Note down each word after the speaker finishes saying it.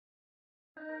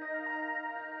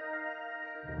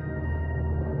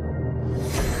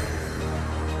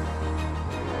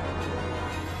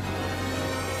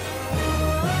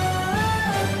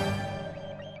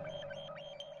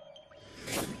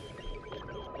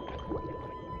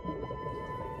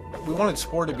We wanted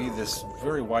SpOre to be this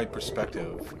very wide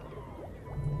perspective.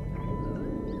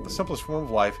 The simplest form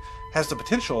of life has the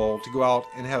potential to go out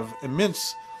and have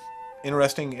immense,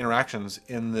 interesting interactions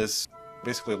in this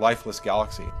basically lifeless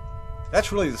galaxy.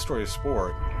 That's really the story of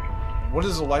SpOre. What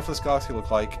does a lifeless galaxy look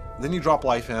like? Then you drop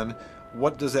life in.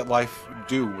 What does that life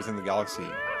do within the galaxy?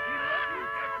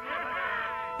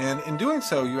 And in doing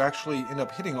so, you actually end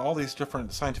up hitting all these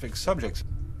different scientific subjects.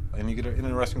 And you get an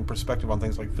interesting perspective on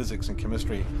things like physics and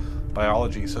chemistry,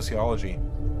 biology, sociology.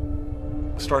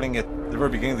 Starting at the very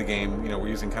beginning of the game, we're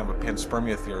using kind of a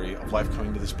panspermia theory of life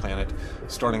coming to this planet,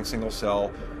 starting single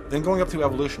cell, then going up through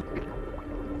evolution.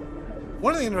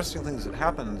 One of the interesting things that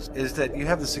happens is that you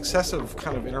have this successive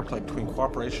kind of interplay between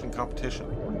cooperation and competition.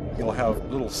 You'll have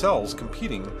little cells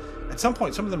competing. At some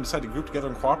point, some of them decide to group together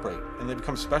and cooperate, and they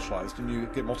become specialized, and you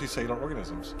get multicellular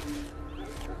organisms.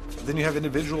 Then you have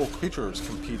individual creatures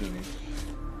competing.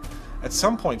 At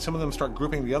some point, some of them start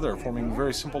grouping together, forming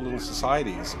very simple little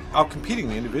societies, out-competing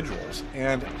the individuals.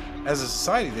 And as a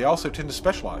society, they also tend to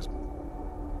specialize.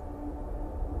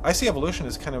 I see evolution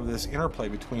as kind of this interplay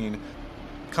between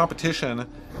competition,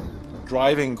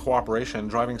 driving cooperation,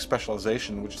 driving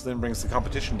specialization, which then brings the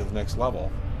competition to the next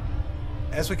level.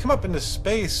 As we come up into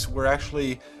space, we're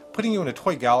actually putting you in a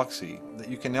toy galaxy that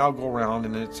you can now go around,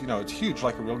 and it's huge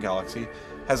like a real galaxy.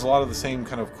 Has a lot of the same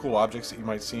kind of cool objects that you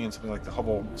might see in something like the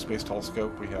Hubble Space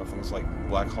Telescope. We have things like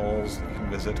black holes that you can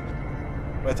visit.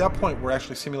 But at that point, we're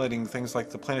actually simulating things like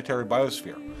the planetary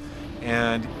biosphere.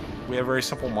 And we have very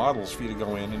simple models for you to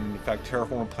go in and, in fact,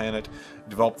 terraform a planet,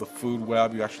 develop the food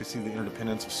web. You actually see the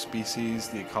interdependence of species,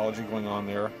 the ecology going on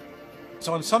there.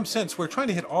 So in some sense, we're trying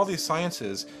to hit all these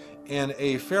sciences in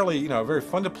a fairly, very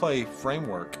fun-to-play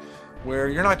framework where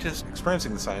you're not just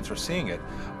experiencing the science or seeing it,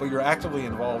 but you're actively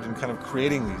involved in kind of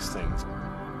creating these things.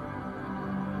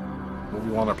 What we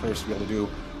want our players to be able to do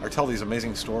are tell these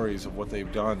amazing stories of what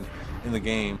they've done in the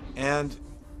game. And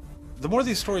the more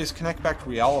these stories connect back to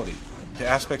reality, to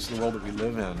aspects of the world that we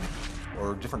live in,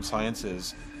 or different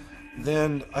sciences,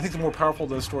 then I think the more powerful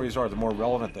those stories are, the more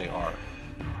relevant they are.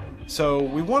 So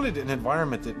we wanted an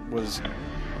environment that was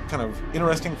kind of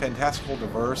interesting, fantastical,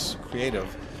 diverse,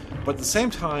 creative, but at the same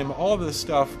time, all of this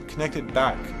stuff connected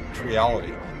back to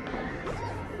reality.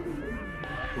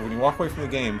 When you walk away from the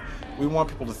game, we want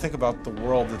people to think about the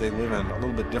world that they live in a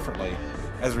little bit differently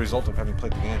as a result of having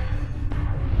played the game.